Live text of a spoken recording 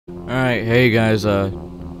Alright, hey guys,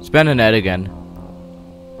 it's Ben and Ed again.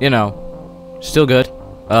 You know, still good.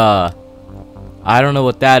 I don't know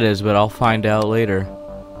what that is, but I'll find out later.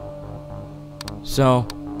 So,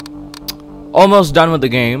 almost done with the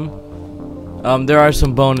game. There are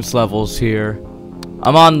some bonus levels here.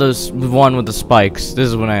 I'm on this one with the spikes. This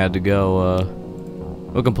is when I had to go,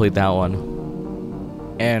 we'll complete that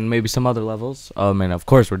one. And maybe some other levels. I mean, of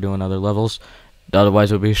course we're doing other levels.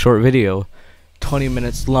 Otherwise it would be a short video. 20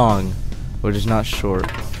 minutes long, which is not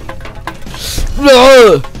short.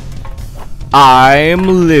 I'm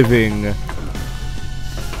living.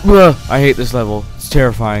 I hate this level. It's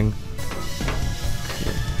terrifying.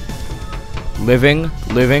 Living.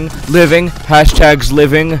 Hashtags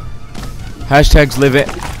living. Hashtags living.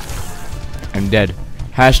 I'm dead.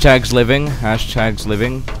 Hashtags living. Hashtags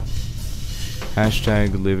living.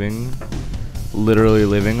 Hashtag living. Literally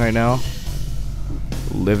living right now.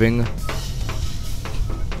 Living.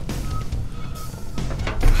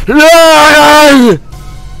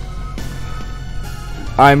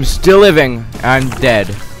 I'm still living. I'm dead.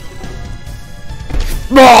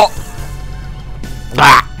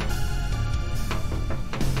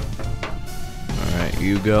 Alright,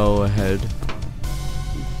 you go ahead.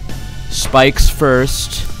 Spikes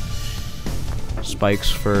first. Spikes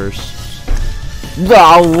first.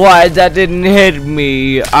 Oh, what? That didn't hit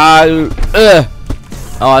me. Oh,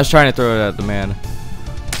 I was trying to throw it at the man.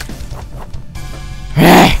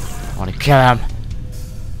 I want to kill him.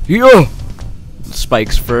 You.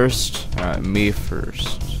 Spikes first. Alright, me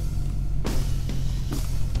first.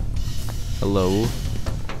 Hello.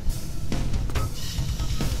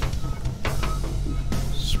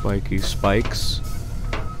 Spiky spikes.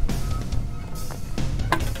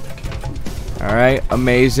 Alright,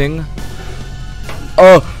 amazing.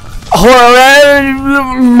 Oh!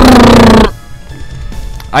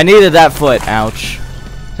 I needed that foot. Ouch.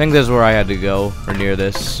 I think this is where I had to go, or near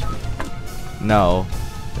this. No.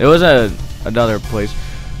 It was another place.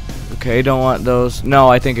 Okay, don't want those. No,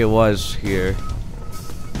 I think it was here.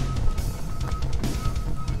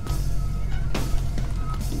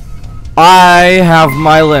 I have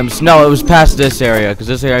my limbs. No, it was past this area, because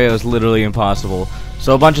this area was literally impossible.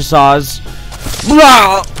 So a bunch of saws.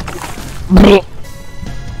 I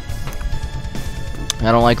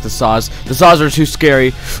don't like the saws. The saws are too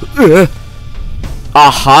scary.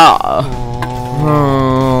 Aha!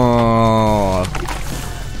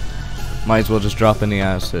 Might as well just drop in the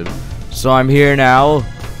acid. So I'm here now.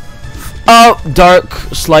 Oh, dark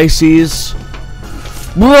slices.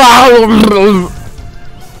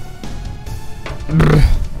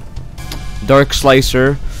 Dark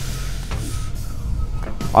slicer.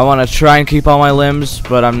 I want to try and keep all my limbs,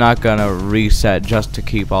 but I'm not gonna reset just to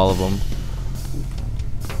keep all of them.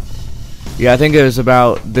 Yeah, I think it was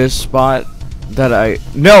about this spot that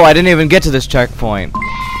No, I didn't even get to this checkpoint.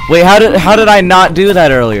 Wait, how did I not do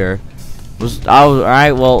that earlier?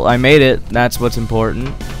 Alright, well, I made it. That's what's important.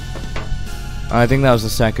 I think that was the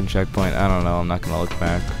second checkpoint. I don't know. I'm not gonna look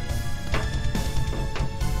back.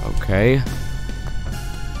 Okay.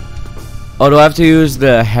 Oh, do I have to use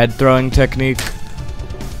the head throwing technique?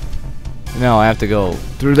 No, I have to go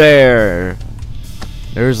through there.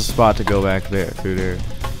 There's a spot to go back there, through there.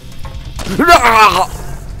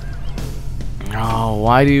 Oh,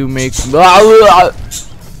 why do you make...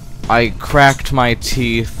 I cracked my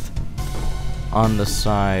teeth on the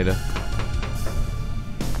side.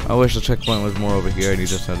 I wish the checkpoint was more over here and you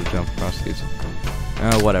just had to jump across these.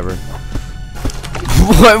 Whatever.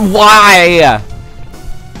 Why?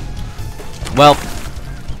 Well.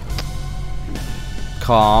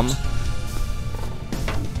 Calm.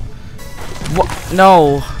 What?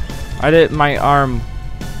 No. I did my arm.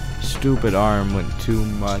 Stupid arm went too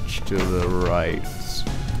much to the right.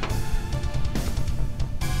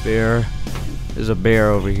 Bear. There's a bear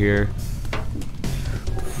over here.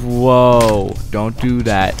 Whoa. Don't do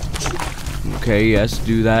that. Okay, yes,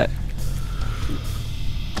 do that.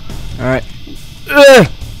 Alright.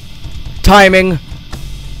 Timing.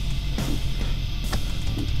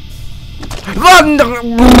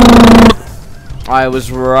 I was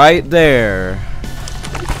right there.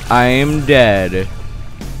 I am dead.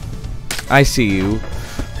 I see you.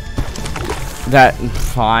 That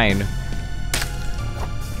fine.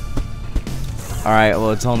 Alright,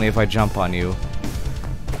 well it's only if I jump on you.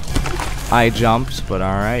 I jumped, but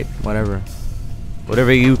alright, whatever.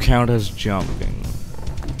 Whatever you count as jumping.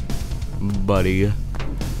 Buddy.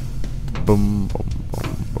 Boom, boom,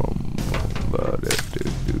 boom, boom, boom.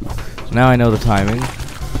 So now I know the timing.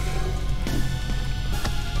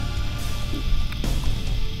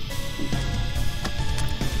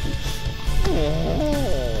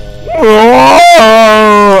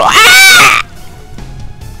 Oh!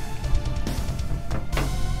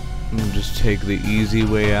 take the easy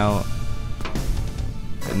way out.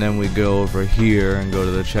 And then we go over here and go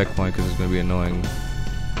to the checkpoint because it's going to be annoying.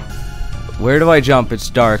 Where do I jump? It's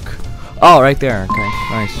dark. Oh, right there. Okay,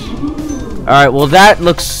 nice. Alright, well that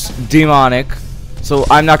looks demonic. So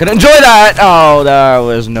I'm not going to enjoy that! Oh, there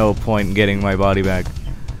was no point in getting my body back.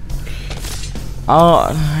 Oh,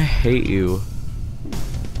 I hate you.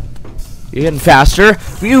 You getting faster?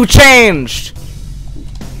 You changed!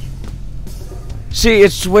 See,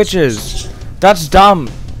 it switches. That's dumb.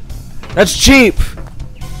 That's cheap.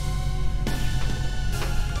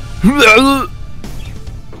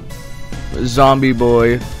 Zombie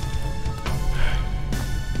boy.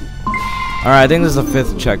 Alright, I think this is the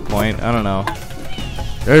 5th checkpoint. I don't know.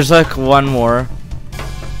 There's like one more.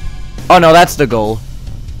 Oh no, that's the goal.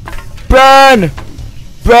 Burn!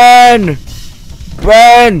 Burn!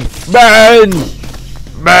 Burn! Burn!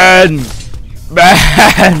 Burn!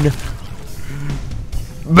 Burn!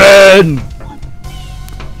 Burn!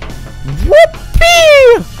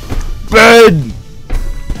 Whoopee! Burn!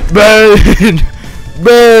 Burn!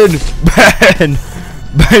 Burn! Burn!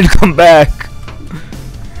 Burn, come back!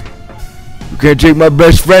 You can't take my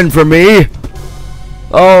best friend from me!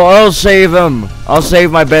 Oh, I'll save him! I'll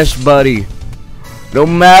save my best buddy. No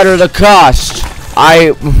matter the cost!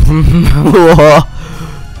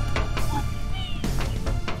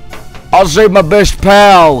 I'll save my best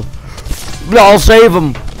pal! I'll save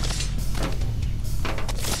him!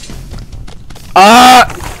 Ah!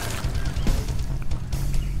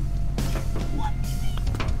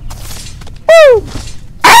 Woo!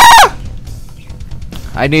 Ah!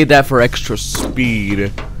 I need that for extra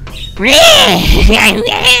speed.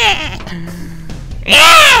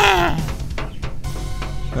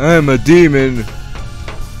 I'm a demon.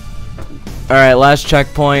 Alright, last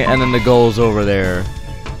checkpoint, and then the goal's over there.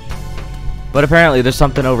 But apparently there's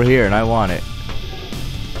something over here, and I want it.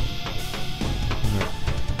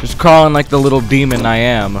 Just crawling like the little demon I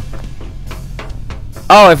am.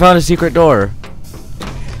 Oh, I found a secret door.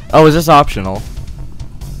 Oh, is this optional?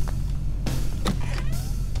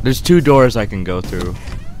 There's 2 doors I can go through.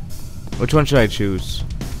 Which one should I choose?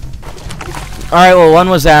 Alright, well, one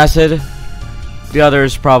was acid. The other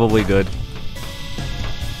is probably good.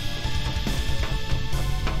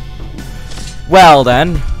 Well,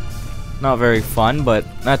 then. Not very fun, but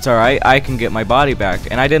that's alright. I can get my body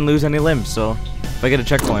back. And I didn't lose any limbs, so if I get a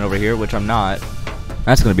checkpoint over here, which I'm not,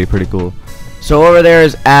 that's going to be pretty cool. So over there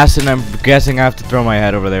is acid, and I'm guessing I have to throw my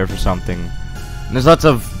head over there for something. And there's lots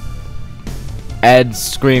of Eds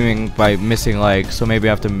screaming by missing legs, so maybe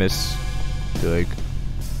I have to miss the leg.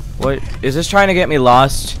 What? Is this trying to get me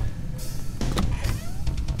lost?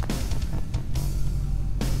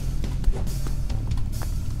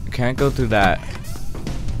 Can't go through that.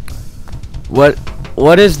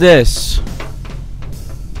 What is this?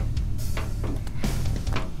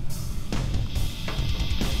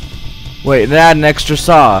 Wait, they add an extra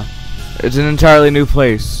saw. It's an entirely new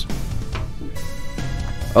place.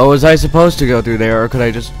 Oh, was I supposed to go through there, or could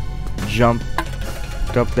I just jump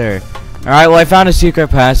up there? Alright, well, I found a secret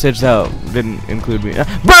passage that didn't include me.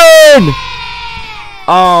 Burn!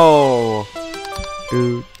 Oh.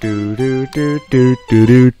 Do do do do do do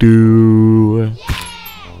do do.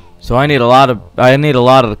 So I need a lot of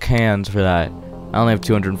the cans for that. I only have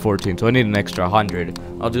 214, so I need an extra 100.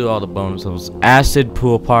 I'll do all the bonus levels. Acid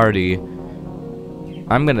pool party.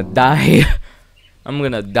 I'm gonna die. I'm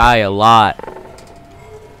gonna die a lot.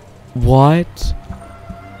 What?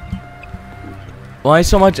 Why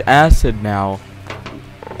so much acid now?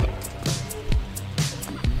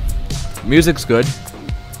 Music's good.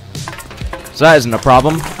 So that isn't a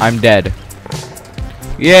problem. I'm dead.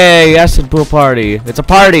 Yay, acid pool party. It's a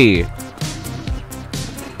party!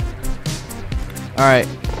 Alright.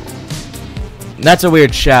 That's a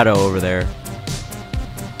weird shadow over there.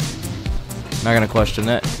 Not gonna question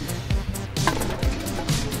it.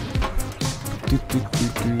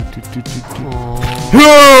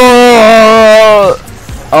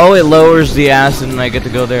 Oh, it lowers the acid and I get to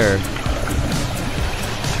go there.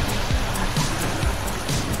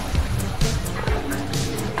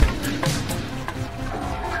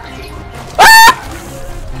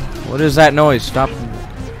 What is that noise? Stop.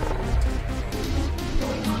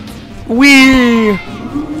 Wee!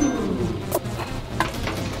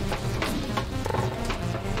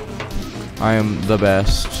 I am the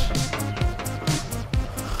best.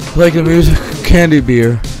 Like the music, candy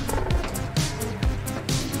beer.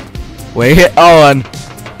 Wait, oh, and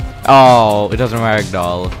oh, it doesn't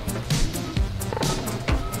ragdoll.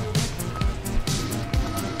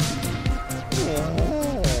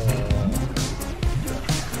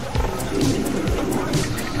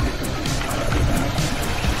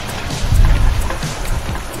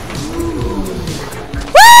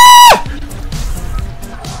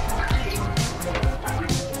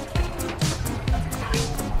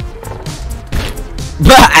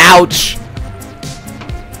 Ouch!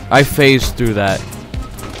 I phased through that.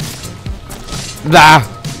 Ah!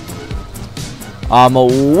 I'm a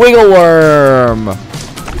wiggle worm!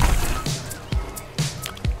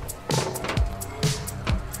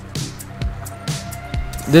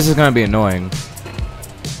 This is gonna be annoying.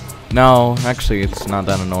 No, actually, it's not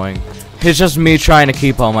that annoying. It's just me trying to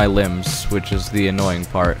keep all my limbs, which is the annoying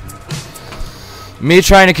part. Me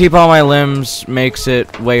trying to keep all my limbs makes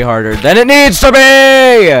it way harder than it needs to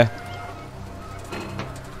be!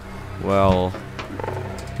 Well,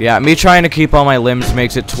 yeah, me trying to keep all my limbs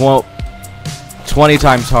makes it 20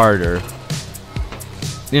 times harder.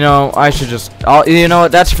 You know, I should just... you know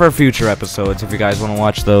what, that's for future episodes if you guys want to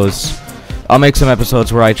watch those. I'll make some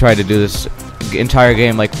episodes where I try to do this entire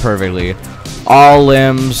game, like, perfectly. All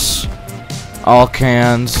limbs, all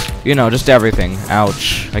cans, you know, just everything.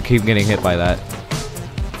 Ouch. I keep getting hit by that.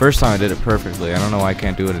 First time I did it perfectly. I don't know why I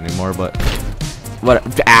can't do it anymore, but... What?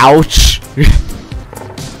 Ouch!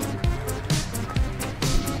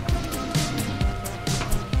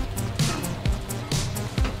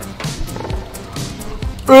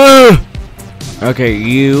 Okay,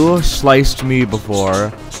 you sliced me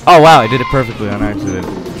before. Oh wow, I did it perfectly on accident.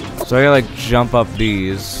 So I gotta like jump up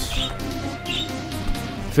these.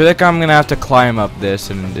 I feel like I'm gonna have to climb up this,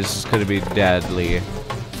 and this is gonna be deadly.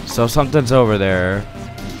 So something's over there.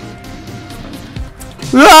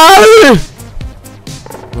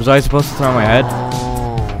 Was I supposed to throw my head?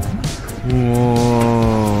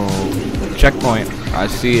 Whoa. Checkpoint. I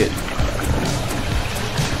see it.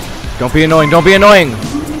 Don't be annoying. Don't be annoying.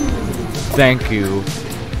 Thank you.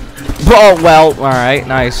 Oh, well, alright,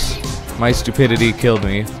 nice. My stupidity killed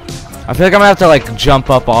me. I feel like I'm gonna have to, like, jump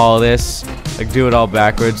up all this. Like, do it all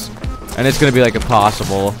backwards. And it's gonna be, like,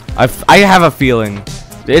 impossible. I have a feeling.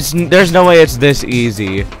 There's no way it's this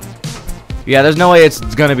easy. Yeah, there's no way it's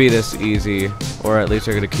gonna be this easy. Or at least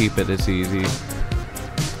they're gonna keep it this easy.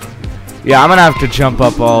 Yeah, I'm gonna have to jump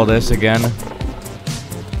up all this again.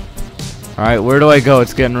 Alright, where do I go?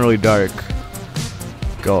 It's getting really dark.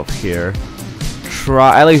 Go up here.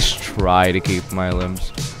 At least try to keep my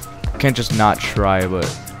limbs. Can't just not try, but...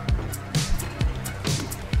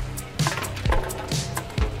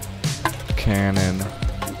 Cannon.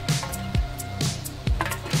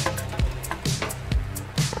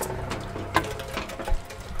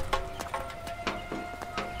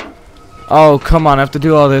 Oh, come on, I have to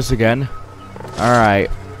do all this again.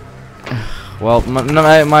 Alright. Well,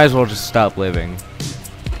 I might as well just stop living.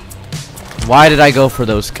 Why did I go for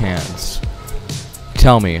those cans?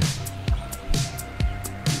 Tell me.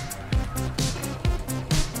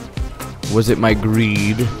 Was it my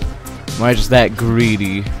greed? Am I just that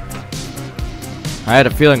greedy? I had a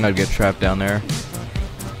feeling I'd get trapped down there.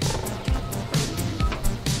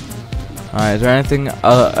 Alright, is there anything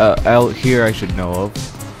out here I should know of?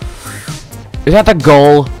 Is that the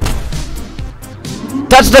goal?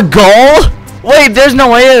 That's the goal? Wait, there's no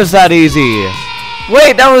way it's that easy.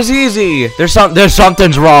 Wait, that was easy. There's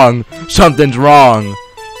something's wrong. Something's wrong.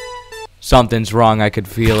 Something's wrong. I could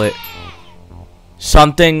feel it.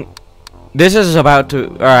 Something. This is about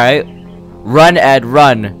to. All right. Run, Ed,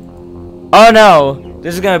 run. Oh no,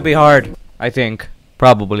 this is gonna be hard. I think,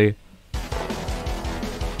 probably.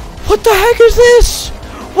 What the heck is this?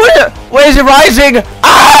 What? Wait, is it rising?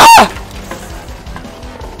 Ah!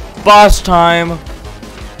 Boss time.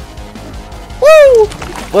 Woo!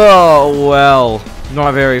 Oh well.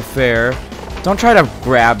 Not very fair. Don't try to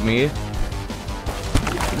grab me.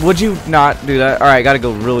 Would you not do that? Alright, gotta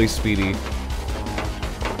go really speedy.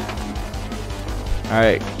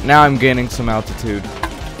 Alright, now I'm gaining some altitude.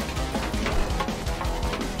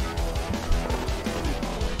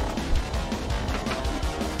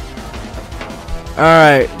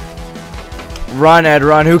 Alright. Run, Ed,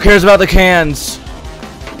 run. Who cares about the cans?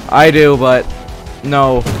 I do, but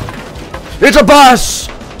no. It's a bus!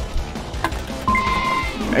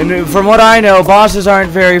 And from what I know, bosses aren't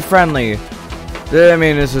very friendly. I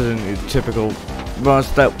mean, this isn't a typical boss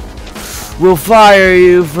that will fire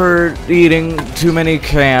you for eating too many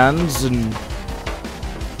cans and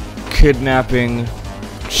kidnapping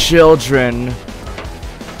children.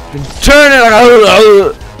 And turn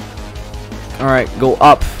it! Alright, go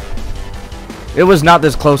up. It was not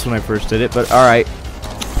this close when I first did it, but alright.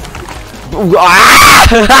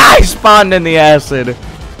 I spawned in the acid.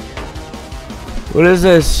 What is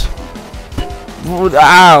this?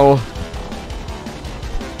 Ow.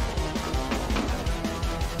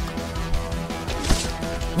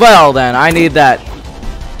 Well then, I need that.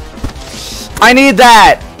 I need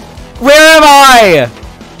that! Where am I?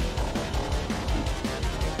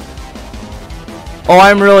 Oh,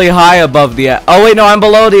 I'm really high above the... Oh wait, no, I'm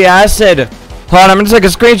below the acid. Hold on, I'm gonna take a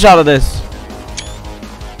screenshot of this.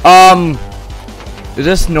 Is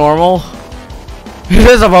this normal? Is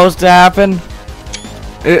this supposed to happen?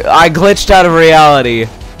 I glitched out of reality.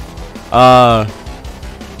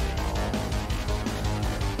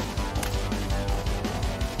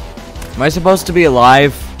 Am I supposed to be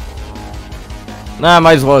alive? Nah, I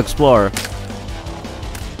might as well explore.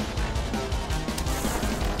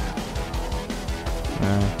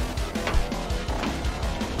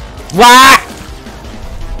 What?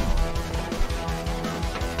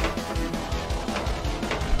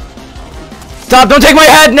 Stop! Don't take my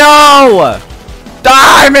head! No!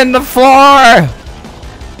 I'm in the floor!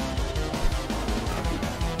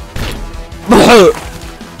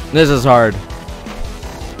 This is hard.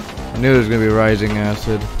 I knew it was gonna be rising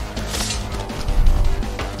acid.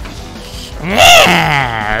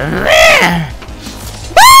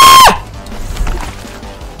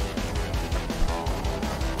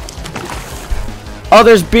 Oh,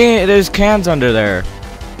 there's cans under there.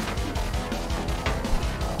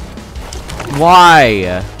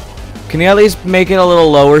 Why? Can you at least make it a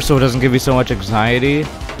little lower so it doesn't give you so much anxiety?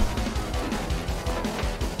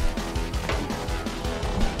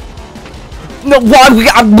 No, what?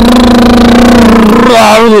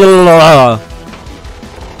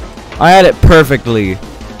 I had it perfectly.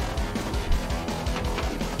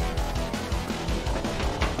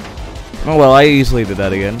 Oh well, I easily did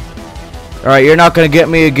that again. Alright, you're not gonna get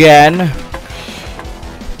me again.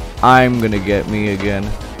 I'm gonna get me again.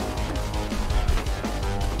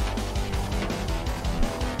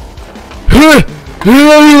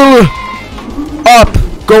 Up!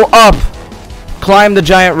 Go up! Climb the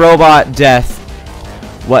giant robot death.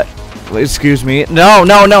 What? Excuse me. No,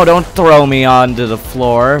 no, no, don't throw me onto the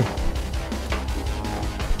floor.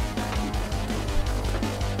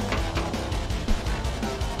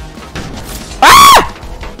 Ah!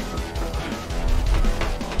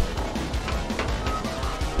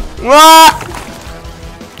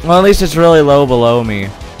 Ah! Well, at least it's really low below me.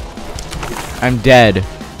 I'm dead.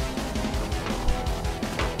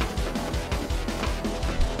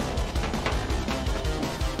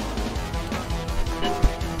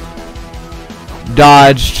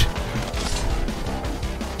 Dodged.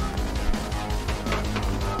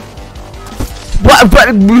 What?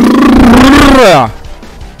 But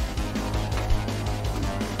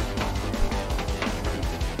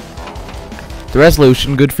the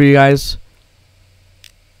resolution good for you guys?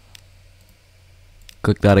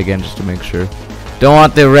 Click that again just to make sure. Don't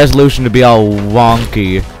want the resolution to be all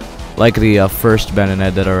wonky like the first Ben and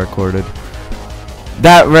Ed that I recorded.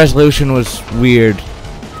 That resolution was weird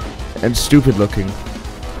and stupid looking.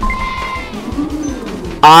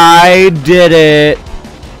 I did it.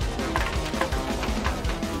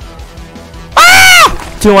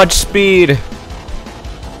 Ah! Too much speed.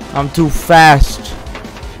 I'm too fast.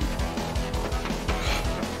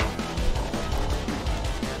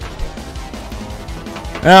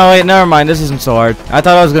 Oh wait, never mind. This isn't so hard. I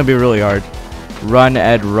thought it was gonna be really hard. Run,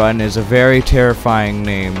 Ed, run is a very terrifying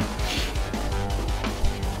name.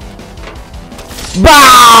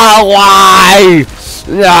 Bah! Why?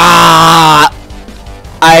 Ah!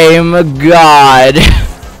 I'm a god.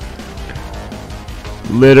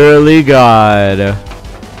 Literally god.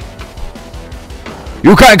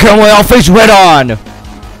 You can't kill me, I'll face you head on!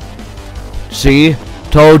 See?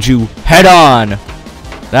 Told you. Head on!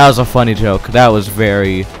 That was a funny joke. That was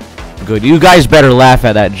very good. You guys better laugh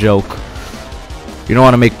at that joke. You don't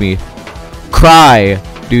want to make me cry,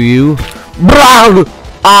 do you? Blah!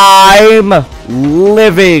 I'm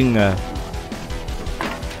living.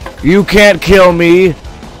 You can't kill me.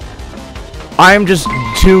 I'm just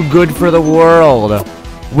too good for the world.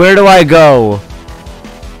 Where do I go?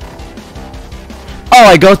 Oh,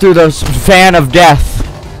 I go through the fan of death.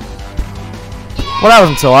 Well, that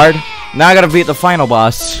wasn't so hard. Now I gotta beat the final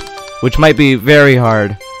boss, which might be very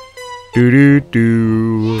hard.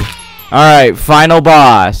 Alright, final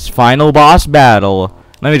boss. Final boss battle.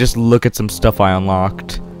 Let me just look at some stuff I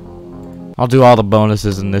unlocked. I'll do all the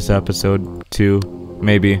bonuses in this episode, too.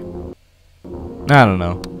 Maybe. I don't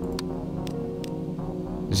know.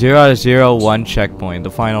 0 out of 0, 1 checkpoint.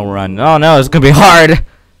 The final run. Oh no, it's gonna be hard!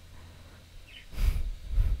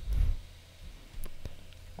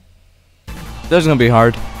 This is gonna be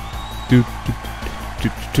hard.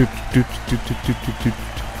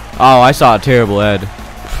 Oh, I saw a terrible Ed.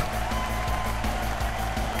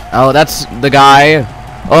 Oh, that's the guy.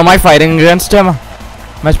 Oh, am I fighting against him?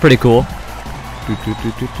 That's pretty cool.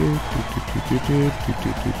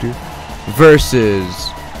 Versus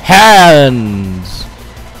hands.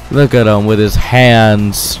 Look at him with his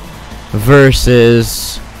hands.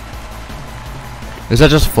 Versus. Is that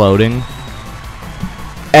just floating?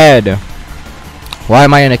 Ed. Why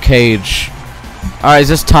am I in a cage? Alright, is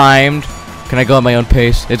this timed? Can I go at my own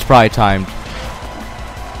pace? It's probably timed.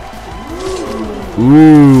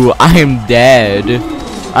 Ooh, I am dead.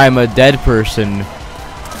 I'm a dead person.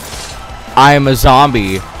 I am a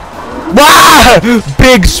zombie. Wah!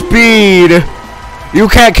 Big speed! You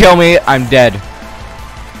can't kill me. I'm dead.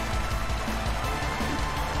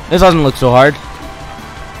 This doesn't look so hard.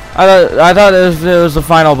 I thought if it was the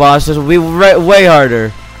final boss, this would be way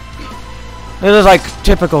harder. This is like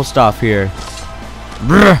typical stuff here.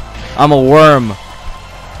 Brr, I'm a worm.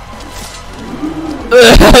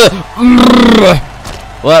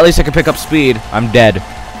 Well, at least I can pick up speed. I'm dead.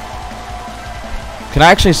 Can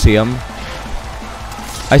I actually see him?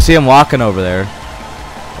 I see him walking over there.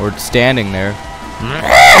 Or standing there.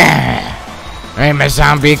 I'm a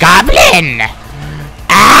zombie goblin!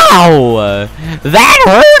 Ow! That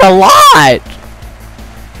hurt a lot!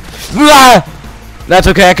 That's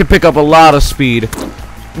okay, I can pick up a lot of speed.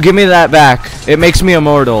 Give me that back. It makes me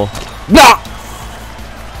immortal.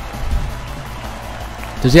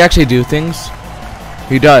 Does he actually do things?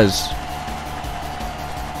 He does.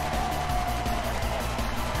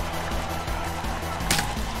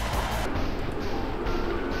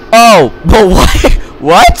 Oh, but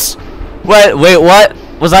what? What? Wait, what?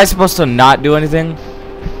 Was I supposed to not do anything?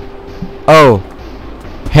 Oh.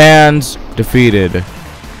 Hands defeated.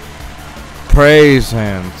 Praise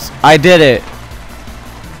hands. I did it.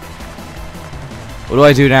 What do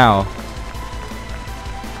I do now?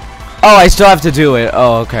 Oh, I still have to do it.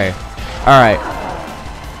 Oh, okay. Alright.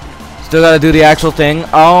 Still gotta do the actual thing.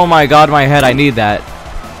 Oh my god, my head. I need that.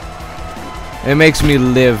 It makes me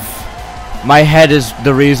live. My head is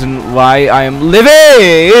the reason why I am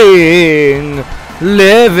living.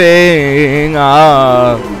 Living.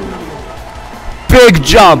 Big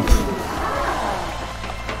jump.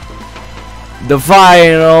 The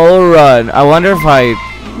final run. I wonder if I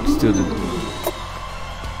do the...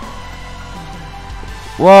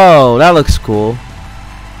 Whoa, that looks cool.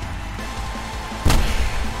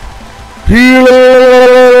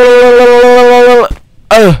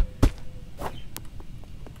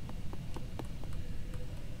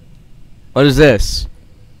 What is this?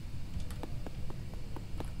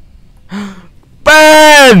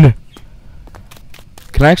 Ben!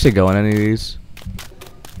 Can I actually go on any of these?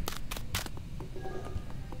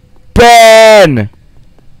 Ben!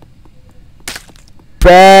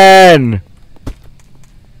 Ben!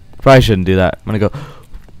 Probably shouldn't do that. I'm gonna go.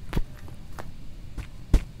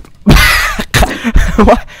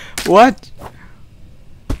 What? What?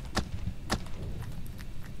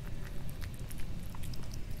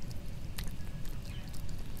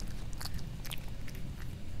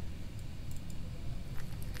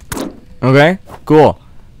 Okay, cool.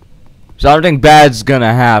 So everything bad's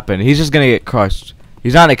gonna happen. He's just gonna get crushed.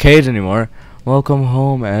 He's not in a cage anymore. Welcome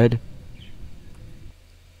home, Ed.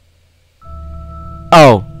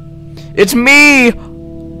 Oh. It's me!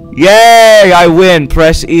 Yay! I win.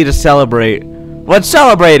 Press E to celebrate. What's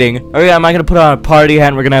celebrating? Am I gonna put on a party hat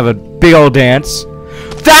and we're gonna have a big old dance?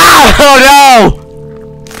 Ah! Oh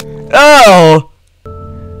no! Oh!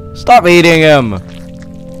 Stop eating him!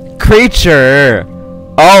 Creature!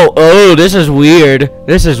 Oh, this is weird.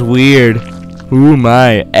 This is weird. Ooh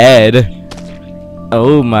my, Ed.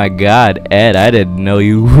 Oh my god, Ed, I didn't know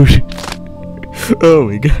you would. Oh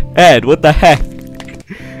my god. Ed, what the heck?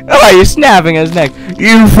 Oh, you're snapping his neck.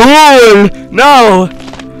 You fool! No!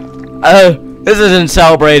 This isn't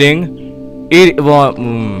celebrating. Well,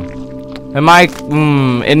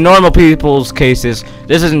 in normal people's cases,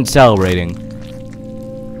 this isn't celebrating.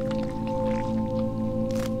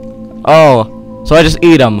 Oh, so I just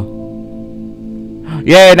eat them.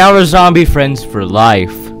 Yeah, now we're zombie friends for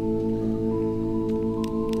life.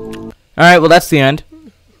 Alright, well that's the end.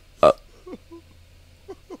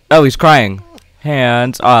 Oh, he's crying.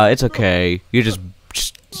 Hands. It's okay. You just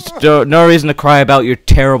no reason to cry about your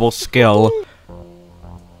terrible skill.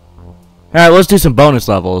 Alright, let's do some bonus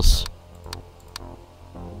levels.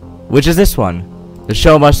 Which is this one? The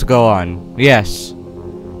show must go on. Yes.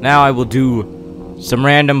 Now I will do some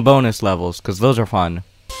random bonus levels, because those are fun.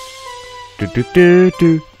 I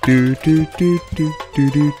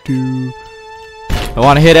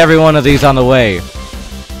want to hit every one of these on the way.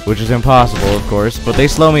 Which is impossible, of course, but they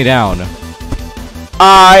slow me down.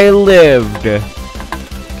 I lived.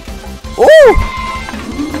 Ooh!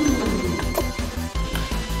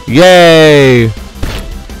 Yay!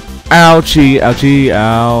 Ouchie, ouchie,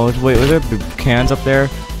 ouch. Wait, was there cans up there?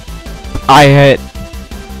 I hit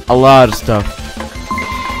a lot of stuff.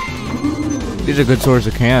 These are good source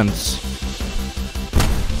of cans.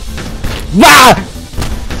 Ah!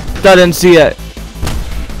 I didn't see it.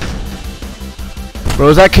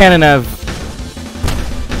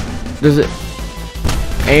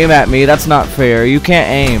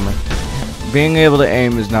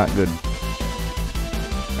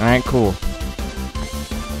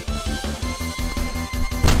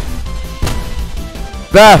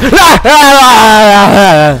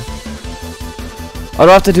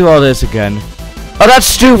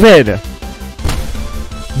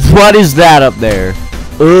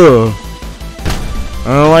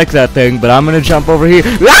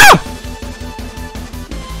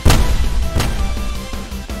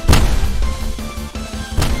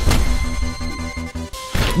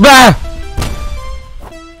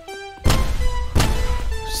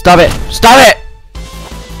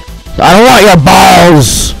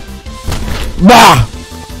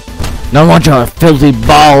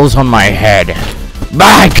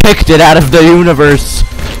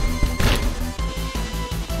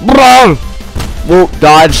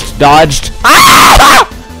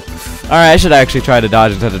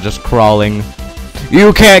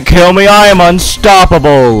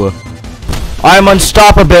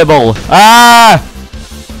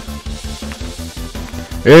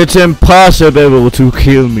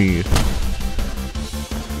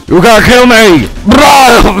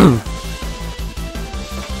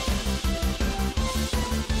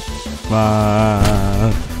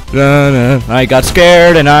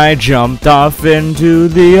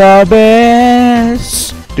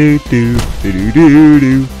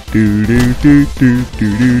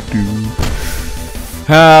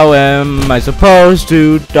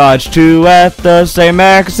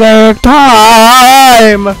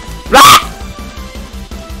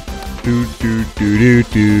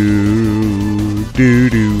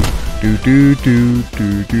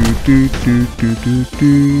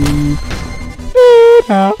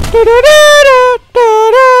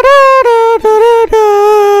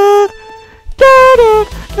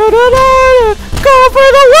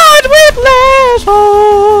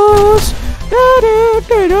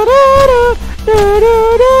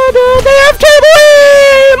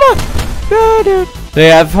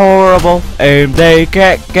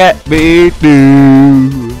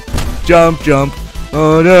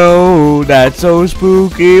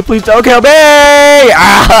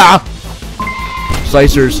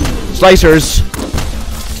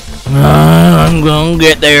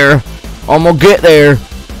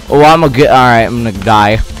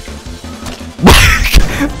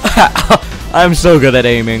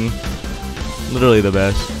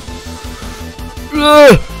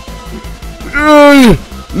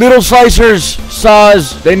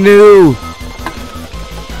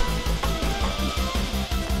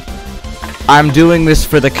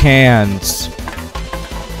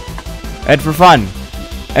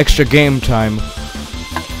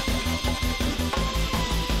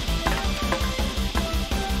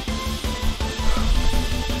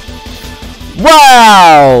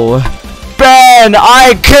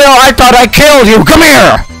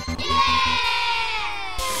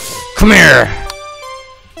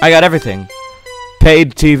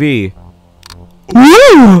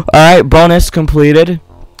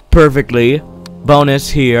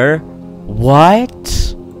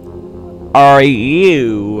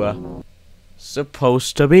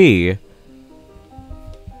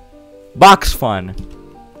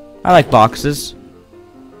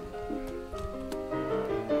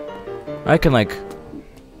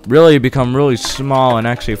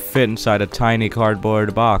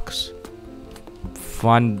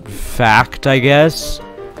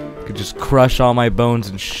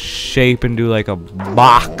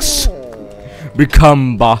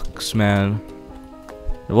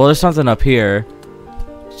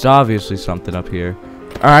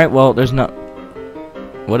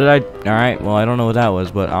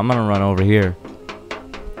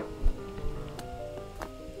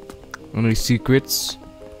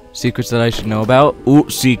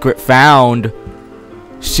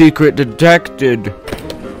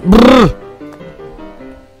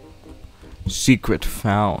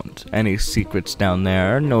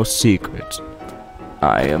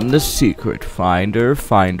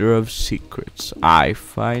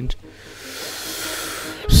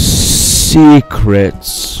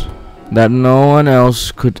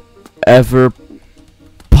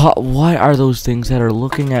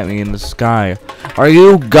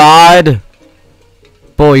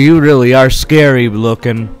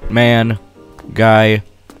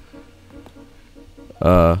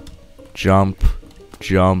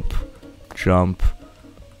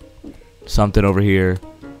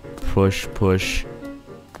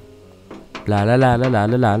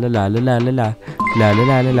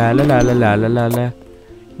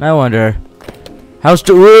 How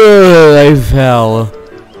stupid! I fell.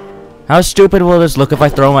 How stupid will this look if I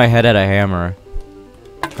throw my head at a hammer?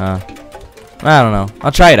 I don't know.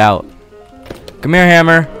 I'll try it out. Come here,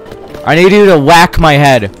 hammer. I need you to whack my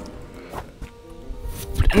head.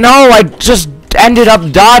 No, I just ended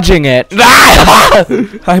up dodging it.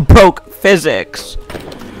 I broke physics.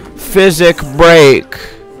 Physic break.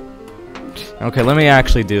 Okay, let me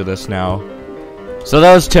actually do this now. So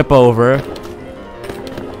those tip over.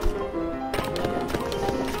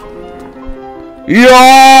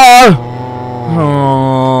 Yeah!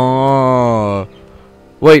 Oh.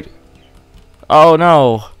 Wait. Oh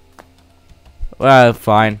no. Well,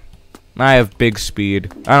 fine. I have big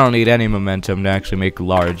speed. I don't need any momentum to actually make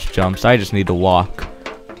large jumps. I just need to walk.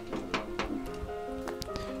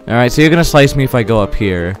 Alright, so you're gonna slice me if I go up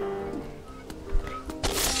here.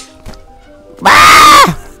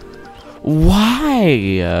 Ah!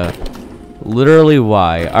 Why? Literally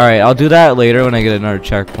why? Alright, I'll do that later when I get another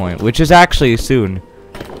checkpoint, which is actually soon.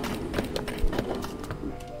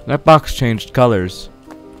 That box changed colors.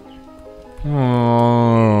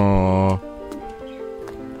 Oh.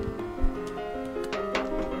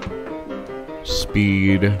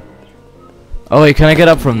 Speed. Oh wait, can I get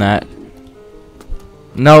up from that?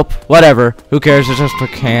 Nope. Whatever. Who cares? It's just a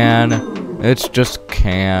can. It's just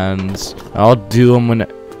cans. I'll do them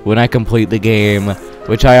when I complete the game,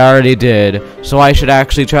 which I already did. So I should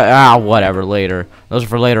actually try. Whatever. Later. Those are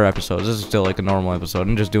for later episodes. This is still like a normal episode.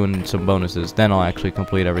 I'm just doing some bonuses. Then I'll actually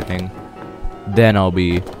complete everything. Then I'll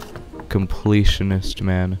be completionist,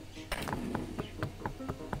 man.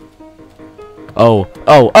 Oh.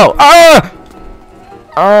 Oh. Oh. Ah!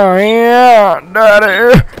 Oh yeah,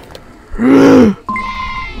 daddy.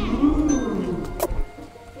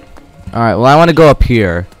 Alright, well I want to go up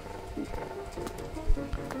here.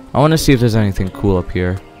 I want to see if there's anything cool up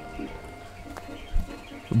here.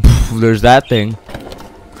 There's that thing.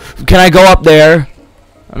 Can I go up there?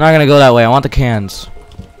 I'm not gonna go that way. I want the cans.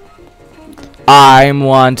 I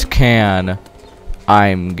want can.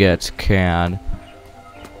 I'm get can.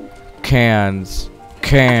 Cans.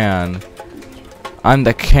 Can. I'm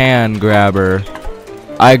the can grabber.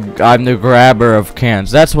 I'm the grabber of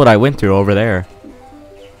cans. That's what I went through over there.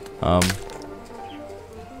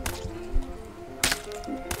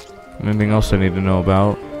 Anything else I need to know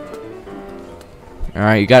about?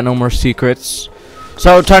 Alright, you got no more secrets.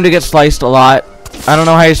 So, time to get sliced a lot. I don't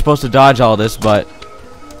know how you're supposed to dodge all this, but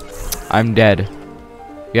I'm dead.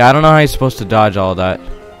 Yeah, I don't know how you're supposed to dodge all that.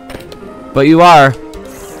 But you are.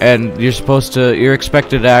 And you're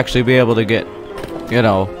expected to actually be able to get, you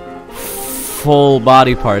know, full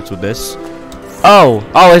body parts with this. Oh,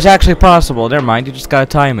 it's actually possible. Never mind, you just gotta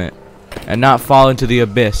time it and not fall into the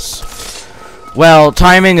abyss. Well,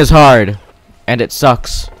 timing is hard and it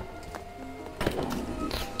sucks.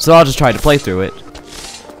 So I'll just try to play through it.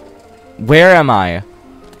 Where am I?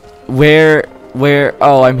 Where?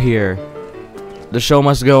 Oh, I'm here. The show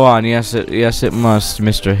must go on. Yes, it must,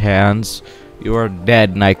 Mr. Hands. You are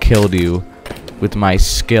dead and I killed you with my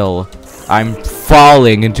skill. I'm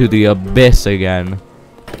falling into the abyss again.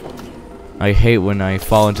 I hate when I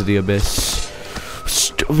fall into the abyss.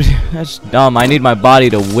 Stupid. That's dumb. I need my body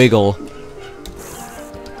to wiggle.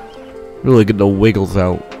 Really get the wiggles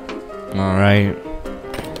out. Alright.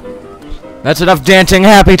 That's enough dancing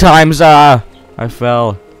happy times. I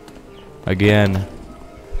fell. Again.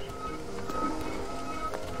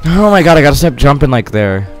 Oh my god, I gotta stop jumping like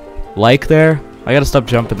there. Like there? I gotta stop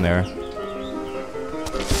jumping there.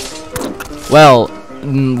 Well,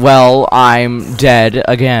 I'm dead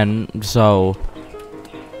again, so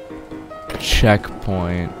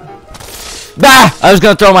checkpoint. Ah! I was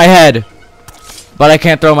gonna throw my head, but I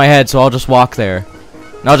can't throw my head, so I'll just walk there.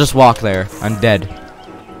 I'll just walk there. I'm dead.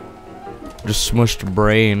 Just smushed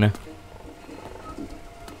brain.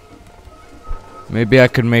 Maybe I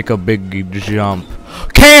could make a big jump.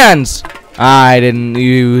 Cans! I didn't.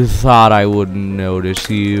 You thought I wouldn't notice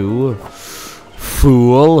you,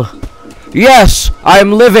 fool. Yes,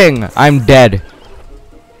 I'm living. I'm dead.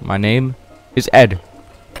 My name is Ed.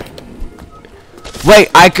 Wait,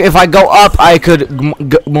 if I go up, I could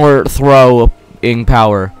more throwing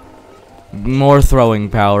power. More throwing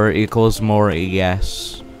power equals more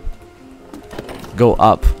yes. Go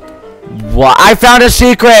up. What? I found a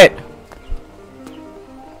secret.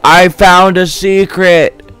 I found a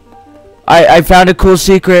secret. I found a cool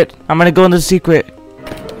secret. I'm gonna go in the secret.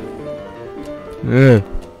 Ugh.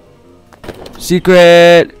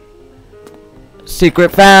 Secret.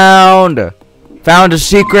 Secret found. Found a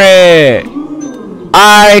secret.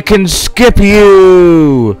 I can skip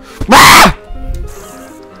you. Ah!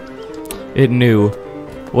 It knew.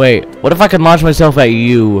 Wait, what if I could launch myself at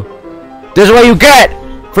you? This is what you get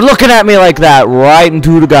for looking at me like that, right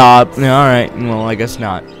into the gob. Yeah, alright, well, I guess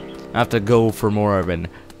not. I have to go for more of an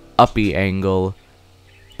uppy angle.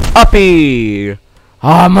 Uppy! Oh,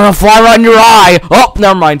 I'm gonna fly right in your eye! Oh,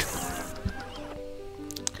 never mind.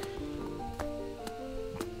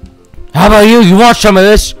 How about you? You want some of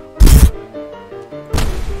this?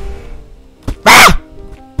 Ah!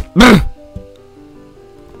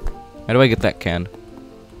 How do I get that can?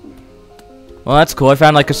 Well, that's cool. I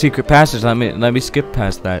found like a secret passage. Let me skip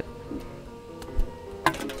past that.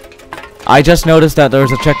 I just noticed that there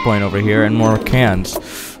was a checkpoint over here and more cans.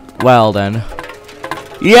 Well then.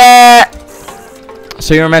 Yeah!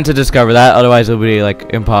 So you were meant to discover that, otherwise it would be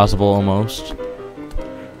like impossible almost.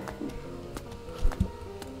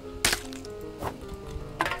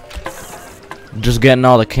 Just getting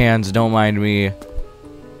all the cans, don't mind me.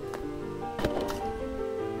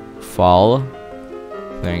 Fall.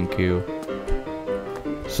 Thank you.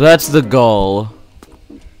 So that's the goal.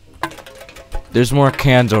 There's more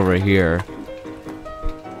cans over here.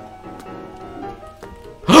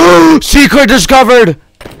 Secret discovered!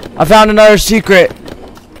 I found another secret.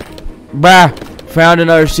 Bah, found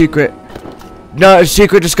another secret. No,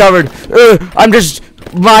 secret discovered.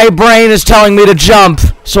 My brain is telling me to jump,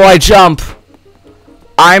 so I jump.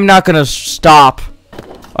 I'm not gonna stop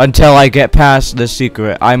until I get past the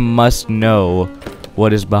secret. I must know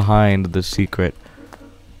what is behind the secret.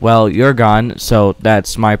 Well, you're gone, so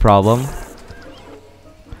that's my problem.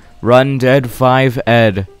 Run, Dead 5,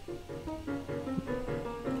 Ed.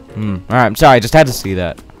 Alright, I'm sorry, I just had to see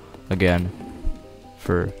that again.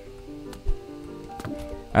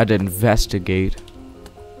 I had to investigate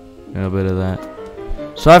a little bit of that.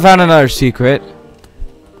 So I found another secret.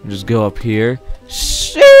 Just go up here.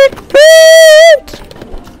 Secret!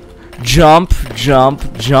 Jump,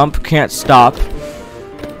 jump, jump, can't stop.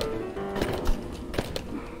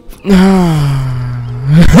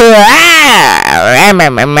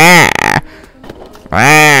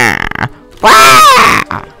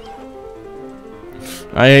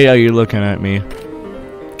 Are you looking at me?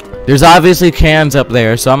 There's obviously cans up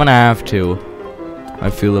there, so I'm gonna have to. I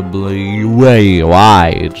feel obliged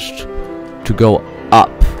to go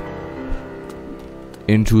up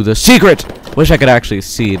into the secret. Wish I could actually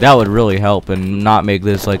see. That would really help and not make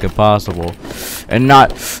this like impossible. And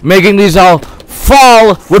not making these all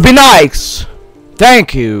fall would be nice.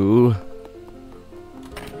 Thank you.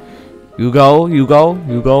 You go, you go,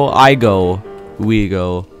 you go, I go, we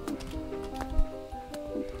go.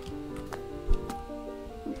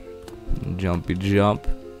 Jumpy jump,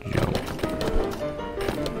 jump.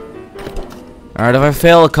 Alright, if I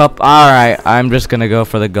fail a cup, alright, I'm just gonna go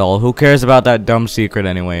for the goal. Who cares about that dumb secret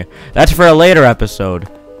anyway? That's for a later episode.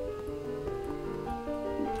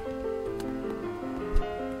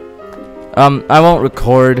 I won't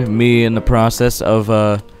record me in the process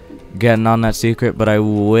of, getting on that secret, but I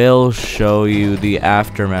will show you the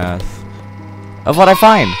aftermath of what I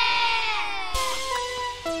find.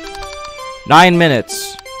 9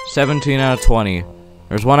 minutes. 17 out of 20.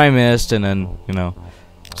 There's one I missed, and then, you know.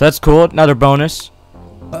 So that's cool. Another bonus.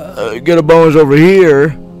 Get a bonus over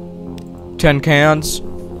here. 10 cans.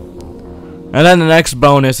 And then the next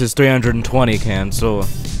bonus is 320 cans, so...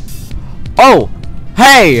 Oh!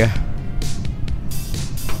 Hey!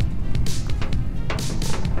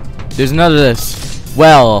 There's none of this.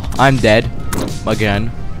 Well, I'm dead.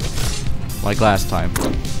 Again. Like last time.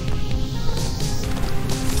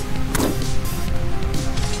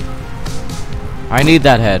 I need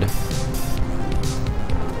that head.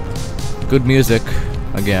 Good music.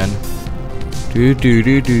 Again.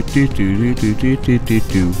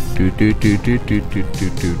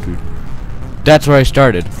 That's where I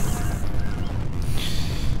started.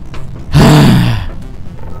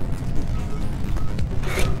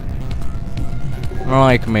 I don't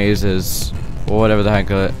like mazes. Or whatever the heck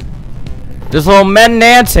of it. There's little men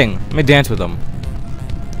dancing. Let me dance with them.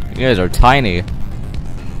 You guys are tiny.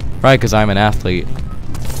 Probably because I'm an athlete.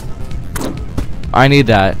 I need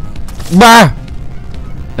that. Bah!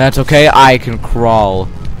 That's okay, I can crawl.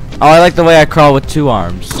 Oh, I like the way I crawl with 2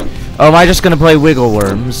 arms. Oh, am I just gonna play Wiggle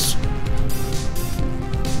Worms?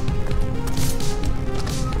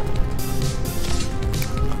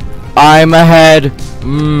 I'm ahead.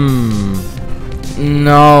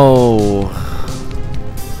 No.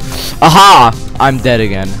 Aha! I'm dead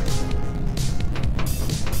again.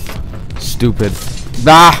 Stupid.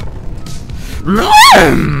 Ah!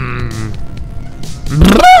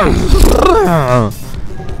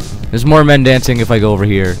 There's more men dancing if I go over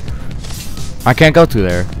here. I can't go through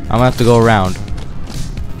there. I'm gonna have to go around.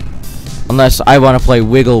 Unless I want to play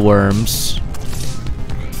Wiggle Worms.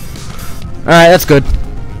 Alright, that's good.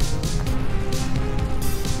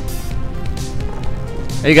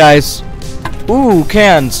 Hey guys. Ooh,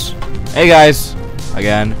 cans. Hey guys.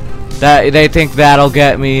 Again. They think that'll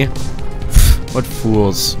get me. What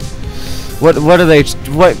fools. What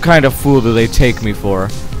kind of fool do they take me for?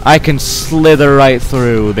 I can slither right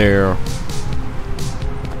through their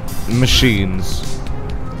machines.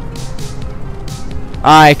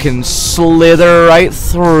 I can slither right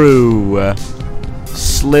through.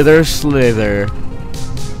 Slither, slither.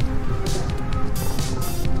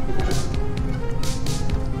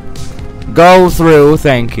 Go through,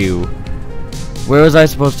 thank you. Where was I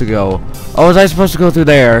supposed to go? Oh, was I supposed to go through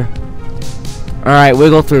there? Alright,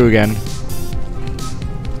 wiggle through again.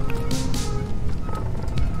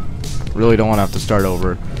 Really don't want to have to start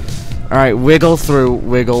over. Alright, wiggle through,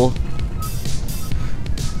 wiggle.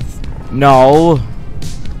 No.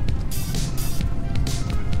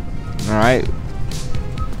 Alright.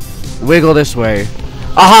 Wiggle this way.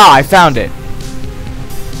 Aha! I found it.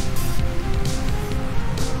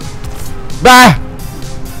 Bah!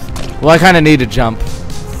 Well, I kind of need to jump.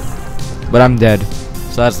 But I'm dead.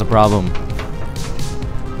 So that's the problem.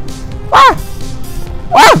 Ah!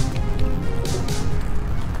 Ah!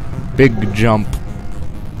 Big jump.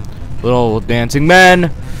 Little dancing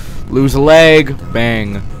men. Lose a leg.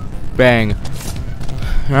 Bang. Bang.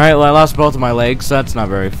 Alright, well I lost both of my legs, so that's not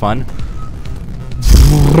very fun.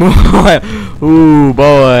 Ooh,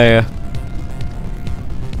 boy.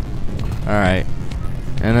 Alright.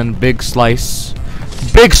 And then big slice.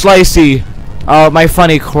 Big slicey! Oh, my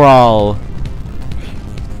funny crawl.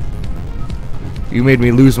 You made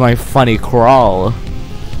me lose my funny crawl.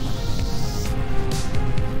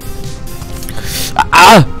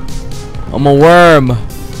 Ah! I'm a worm.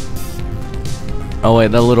 Oh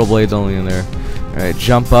wait, that little blade's only in there. Alright,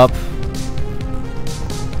 jump up.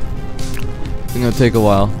 It's gonna take a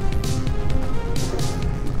while.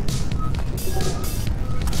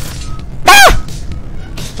 Ah!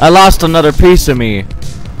 I lost another piece of me.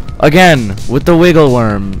 Again, with the wiggle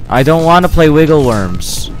worm. I don't want to play wiggle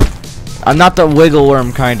worms. I'm not the wiggle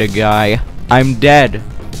worm kind of guy. I'm dead.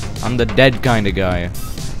 I'm the dead kind of guy.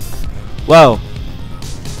 Whoa.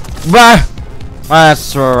 Bah!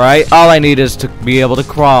 That's alright. All I need is to be able to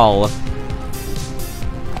crawl.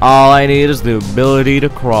 All I need is the ability to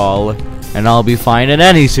crawl. And I'll be fine in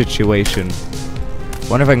any situation.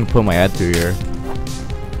 Wonder if I can put my head through here.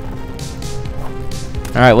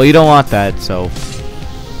 Alright, well you don't want that, so.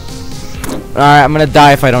 Alright, I'm gonna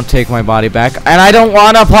die if I don't take my body back. And I don't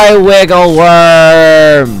wanna play wiggle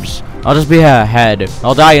worms! I'll just be a head.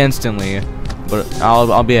 I'll die instantly. But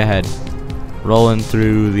I'll be a head. Rolling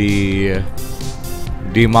through the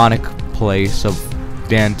demonic place of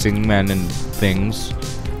dancing men and things.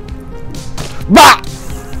 Bah!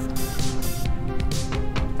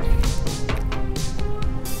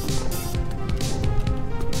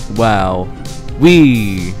 Wow.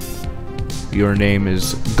 Your name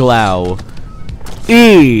is Glow.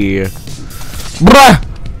 Bruh!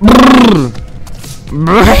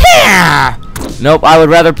 Nope, I would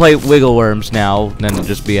rather play wiggle worms now than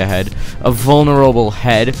just be a head. A vulnerable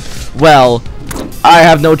head. Well, I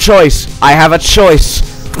have no choice. I have a choice.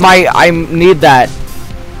 I need that.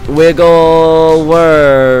 Wiggle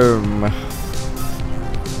worm.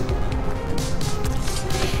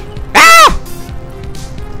 Ah!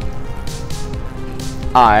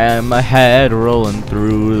 I am a head rolling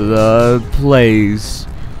through the place.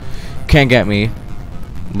 Can't get me,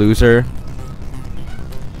 loser.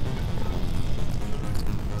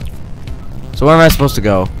 So where am I supposed to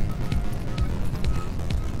go?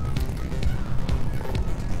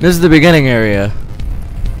 This is the beginning area.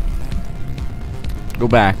 Go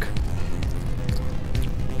back.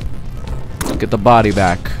 Get the body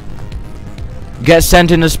back. Get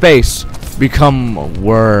sent into space. Become a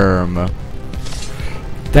worm.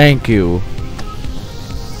 Thank you.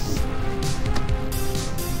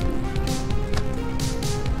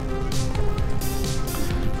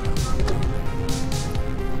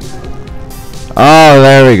 Oh,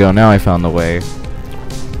 there we go. Now I found the way.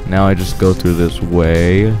 Now I just go through this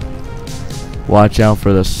way. Watch out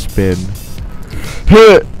for the spin.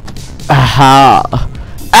 Aha!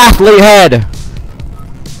 Athlete head!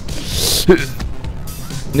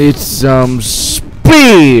 Need some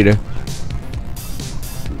speed!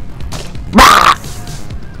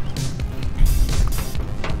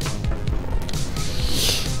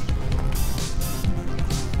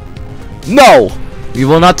 No! You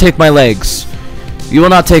will not take my legs. You will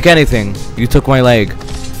not take anything. You took my leg.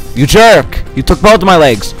 You jerk! You took both of my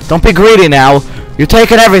legs. Don't be greedy now. You're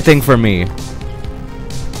taking everything from me.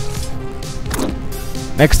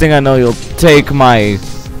 Next thing I know, you'll take my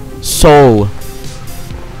soul.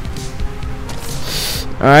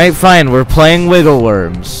 Alright, fine. We're playing Wiggle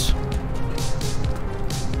Worms.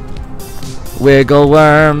 Wiggle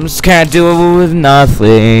Worms can't do it with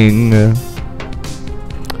nothing.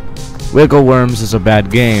 Wiggle Worms is a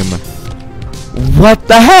bad game. What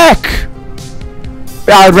the heck?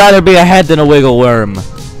 I'd rather be a head than a Wiggle Worm.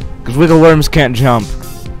 Because Wiggle Worms can't jump.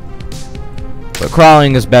 But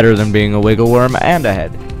crawling is better than being a Wiggle Worm and a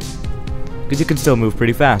head. Because you can still move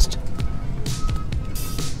pretty fast.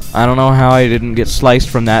 I don't know how I didn't get sliced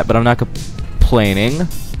from that, but I'm not complaining.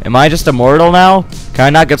 Am I just immortal now? Can I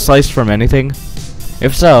not get sliced from anything?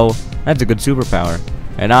 If so, that's a good superpower.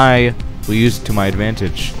 And I will use it to my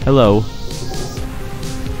advantage. Hello.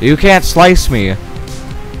 You can't slice me.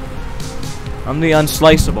 I'm the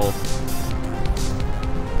unsliceable.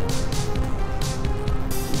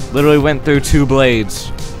 Literally went through 2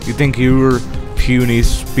 blades. You think your puny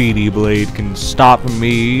speedy blade can stop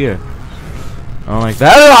me? I don't like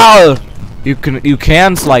that. You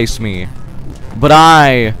can slice me. But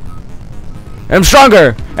I am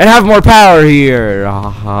stronger and have more power here.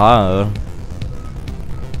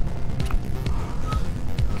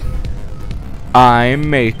 I'm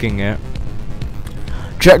making it.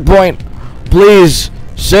 Checkpoint. Please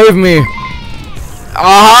save me.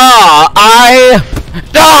 I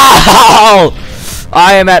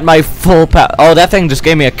am at my full power. Oh, that thing just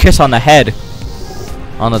gave me a kiss on the head.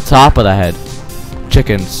 On the top of the head.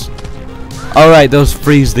 Chickens. Alright, those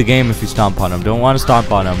freeze the game if you stomp on them. Don't want to stomp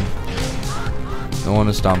on them. Don't want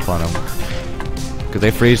to stomp on them. Because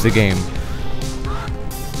they freeze the game.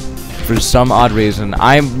 For some odd reason.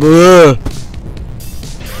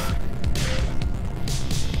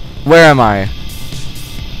 Where am I?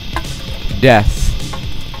 Death.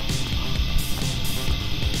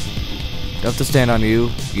 Do I have to stand on you?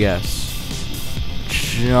 Yes.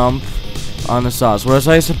 Jump on the sauce. Was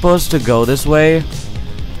I supposed to go this way?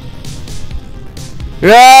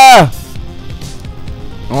 Yeah!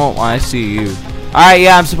 Oh, I see you. Alright,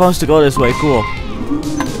 yeah, I'm supposed to go this way. Cool.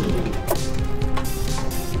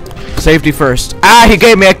 Safety first. Ah, he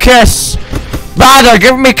gave me a kiss! Ah, they're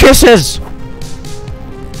giving me kisses!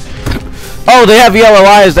 Oh, they have yellow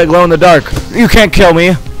eyes that glow in the dark. You can't kill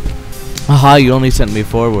me. Aha, you only sent me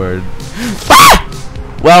forward. Ah!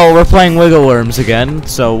 Well, we're playing Wiggle Worms again,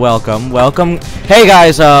 so welcome. Welcome. Hey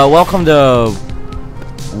guys, welcome to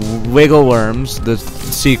Wiggle Worms, the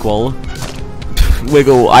sequel.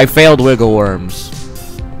 I failed Wiggle Worms.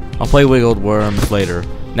 I'll play Wiggle Worms later.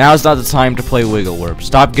 Now's not the time to play Wiggle Worms.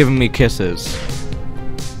 Stop giving me kisses.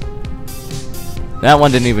 That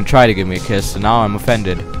one didn't even try to give me a kiss, and now I'm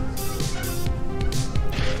offended.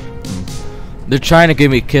 They're trying to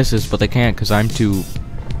give me kisses, but they can't because I'm too...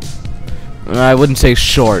 I wouldn't say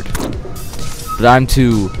short, but I'm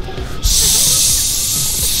too...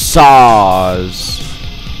 saws.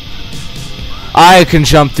 I can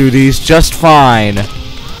jump through these just fine.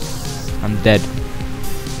 I'm dead.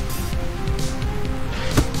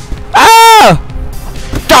 Ah!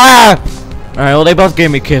 Ah! Alright, well they both gave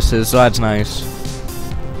me kisses, so that's nice.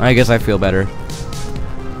 I guess I feel better.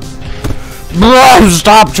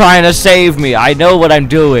 Stop trying to save me. I know what I'm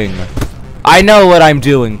doing. I know what I'm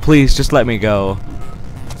doing. Please, just let me go.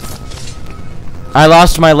 I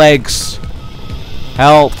lost my legs.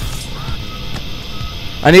 Help.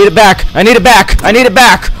 I need it back. I need it back. I need it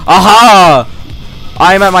back. Aha!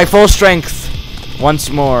 I am at my full strength. Once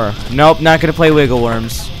more. Nope, not gonna play Wiggle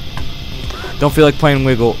Worms. Don't feel like playing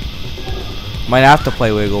Wiggle. Might have to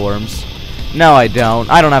play Wiggle Worms. No, I don't.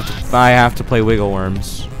 I don't have to. I have to play Wiggle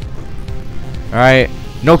Worms. Alright.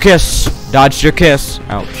 No kiss. Dodged your kiss.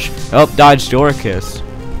 Ouch. Oh, dodged your kiss.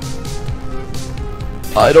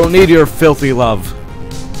 I don't need your filthy love.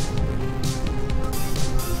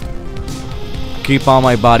 Keep all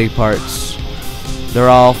my body parts. They're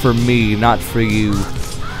all for me, not for you.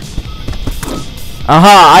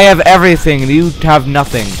 Aha! I have everything and you have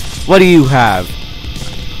nothing. What do you have?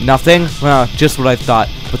 Nothing? Well, just what I thought.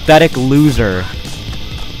 Pathetic loser.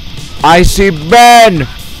 I see Ben!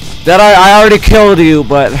 That I already killed you,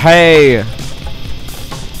 but hey.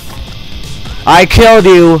 I killed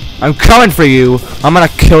you. I'm coming for you. I'm gonna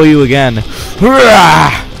kill you again.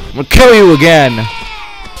 I'm gonna kill you again.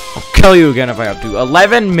 I'll kill you again if I have to.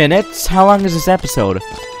 11 minutes? How long is this episode?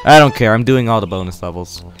 I don't care. I'm doing all the bonus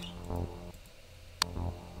levels.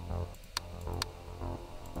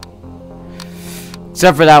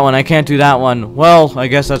 Except for that one. I can't do that one. Well, I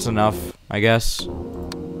guess that's enough. I guess.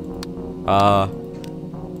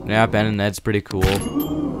 Yeah, Ben and Ed's pretty cool.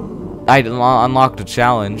 I unlocked a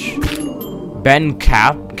challenge. Ben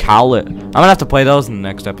Cowlet. I'm gonna have to play those in the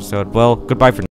next episode. Well, goodbye for now.